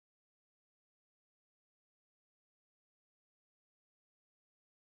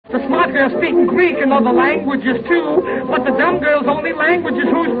The smart girls speaking Greek and other languages too, but the dumb girls' only language is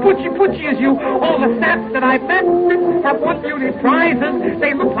who's putchy as you. All the saps that I've met have won beauty prizes.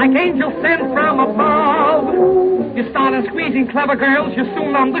 They look like angels sent from above. You start squeezing clever girls, you're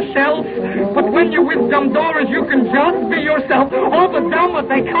soon on the shelf. But when you're with dumb Doras, you can just be yourself. All the dumber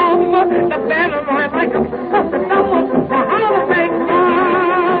they come, the better I like them. The dumber, the harder they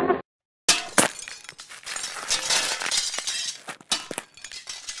come.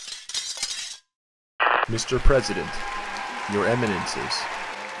 Mr. President, Your Eminences,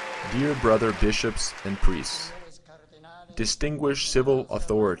 dear brother bishops and priests, distinguished civil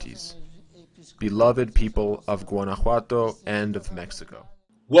authorities, beloved people of Guanajuato and of Mexico.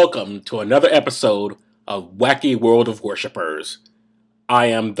 Welcome to another episode of Wacky World of Worshipers. I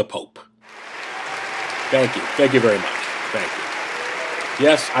am the Pope. Thank you. Thank you very much. Thank you.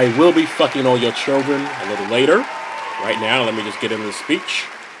 Yes, I will be fucking all your children a little later. Right now, let me just get into the speech.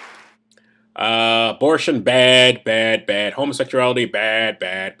 Abortion, bad, bad, bad. Homosexuality, bad,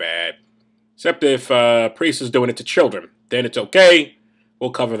 bad, bad. Except if a priest is doing it to children, then it's okay.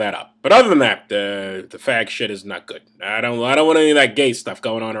 We'll cover that up. But other than that, the fag shit is not good. I don't want any of that gay stuff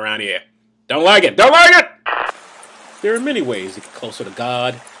going on around here. Don't like it. Don't like it. There are many ways to get closer to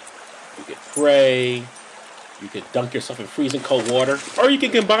God. You could pray. You could dunk yourself in freezing cold water, or you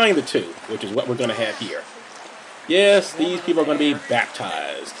can combine the two, which is what we're going to have here. Yes, these people are going to be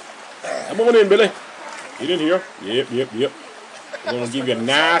baptized. Come on in, Billy. Get in here. Yep. We're going to give you a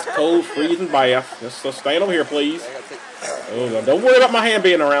nice, cold, freezing bath. Just stand over here, please. Oh, don't worry about my hand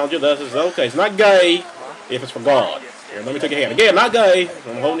being around you. This is okay. It's not gay if it's for God. Here, let me take your hand. Again, not gay.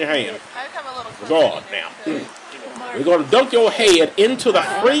 I'm holding your hand. For God, now. We're going to dunk your head into the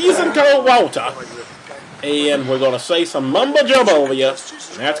freezing cold water. And we're going to say some mumbo-jumbo over you.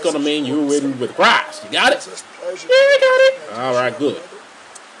 And that's going to mean you're in with Christ. You got it? Yeah, I got it. All right, good.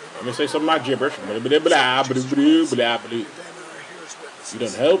 Let me say some of my gibberish. You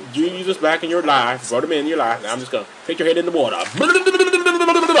done helped Jesus back in your life. Brought him in your life. Now I'm just going to take your head in the water.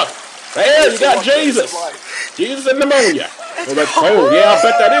 There, you got Jesus. Jesus and pneumonia. Oh, that's cold. Yeah, I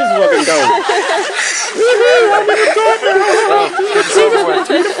bet that is fucking cold.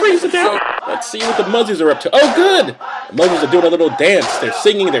 Let's see what the Muzzies are up to. Oh, good. The Muzzies are doing a little dance. They're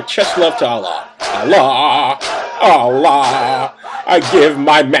singing their chest love to Allah. Allah, Allah. I give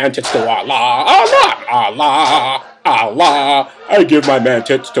my man tits to Allah. Allah, Allah, Allah. I give my man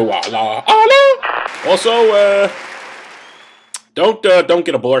tits to Allah. Allah. Also, don't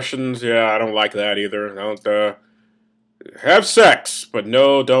get abortions. Yeah, I don't like that either. Don't have sex, but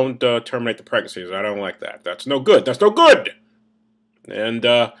no, don't terminate the pregnancies. I don't like that. That's no good. That's no good. And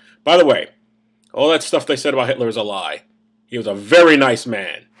by the way, all that stuff they said about Hitler is a lie. He was a very nice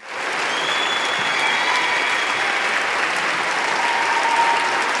man.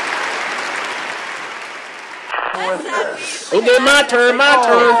 Okay, my turn to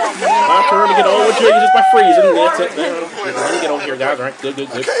get on with Jesus by freezing. That's it. Let me get over here, guys. All right, good.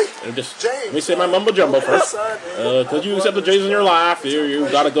 And just let me say my mumbo jumbo first. Because you accepted Jesus in your life, you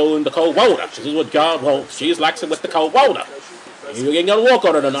gotta go in the cold water. This is what God wants. Jesus likes it with the cold water. You ain't gonna walk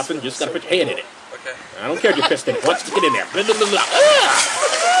on it or nothing. You just gotta put your head in it. I don't care if you pissed in it. Once you get in there. Blah, blah, blah, blah.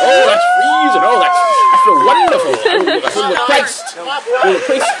 Oh, that's freezing. Oh, I feel wonderful. I feel with Christ. All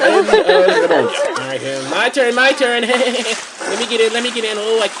right, my turn. Let me get in.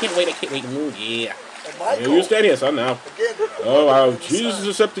 Oh, I can't wait. Ooh, yeah. You stand here, son, now. Oh, Jesus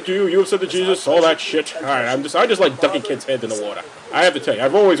accepted you. You accepted Jesus. All that shit. All right, I just like ducking kids' heads in the water. I have to tell you,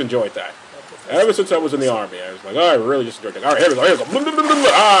 I've always enjoyed that. Ever since I was in the army, I was like, oh, I really just enjoyed it. All right, here we go. Al-Qaeda.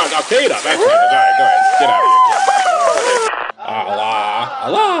 That's right. All right, go ahead. Get out of here, kid. Allah.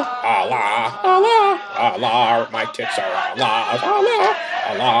 My tits are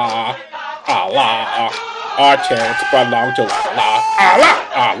Allah. Our tits belong to Allah.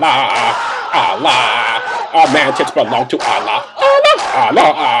 Our man tits belong to Allah.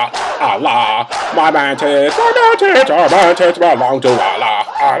 Allah. My man tits, our man tits belong to Allah.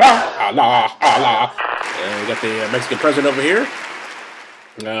 Allah. And we got the Mexican president over here.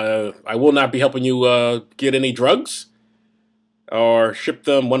 I will not be helping you get any drugs or ship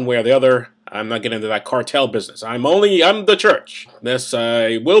them one way or the other. I'm not getting into that cartel business. I'm the church. This,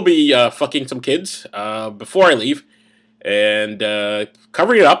 I will be fucking some kids before I leave and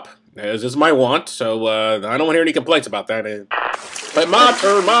covering it up, as is my want. So I don't want to hear any complaints about that. But my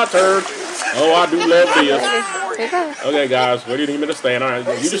turn. Oh, I do love this. Okay, guys, where do you need me to stand? All right,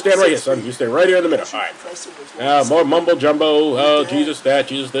 you just stand right here, son. You stand right here in the middle. All right. More mumbo jumbo. Oh, Jesus that,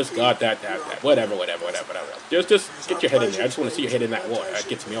 Jesus this, God that. Whatever. Just get your head in there. I just want to see your head in that water. That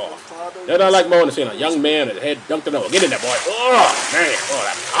gets me off. Then I like more than seeing a young man with his head dunked in the water. Get in there, boy. Oh, man. Oh,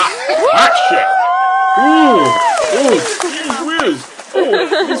 that's hot shit. Ooh, jeez whiz.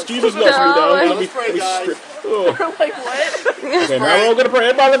 Oh, this Jesus loves me now. Let me strip. Oh. Like what? Okay, now we're all gonna pray.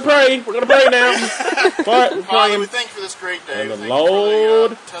 Everybody pray. We're gonna pray now. Father, we thank you for this great day. And the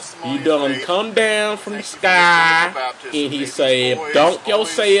Lord, He done come down from the sky, and He said, "Dunk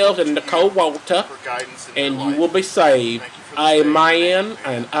yourselves in the cold water, and you will be saved." Amen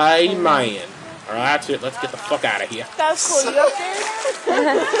and amen. All right, that's it. Let's get the fuck out of here. That's cool. You up there?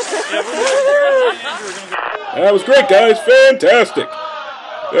 That was great, guys. Fantastic.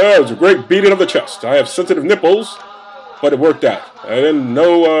 That was a great beating of the chest. I have sensitive nipples, but it worked out. I didn't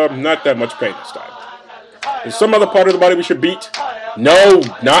know, not that much pain this time. Is some other part of the body we should beat? No,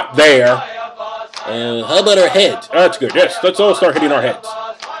 not there. How about our heads? That's good. Yes, let's all start hitting our heads.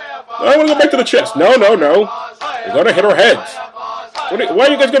 I want to go back to the chest. No. We're going to hit our heads. Why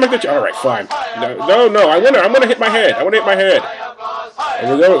are you guys going to make the chest? All right, fine. No. I'm going to hit my head. I want to hit my head.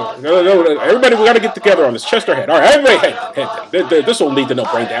 No. Everybody, we got to get together on this. Chest or head. All right, everybody, head. This will lead to no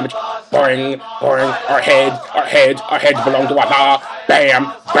brain damage. Boing. Our heads belong to Allah.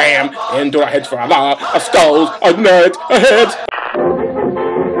 Bam. Into our heads for Allah. Our skulls, our nuts, our heads.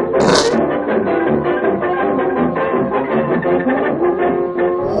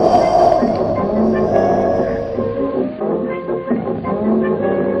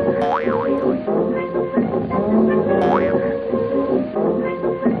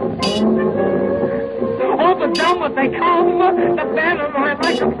 The dumber they come, the better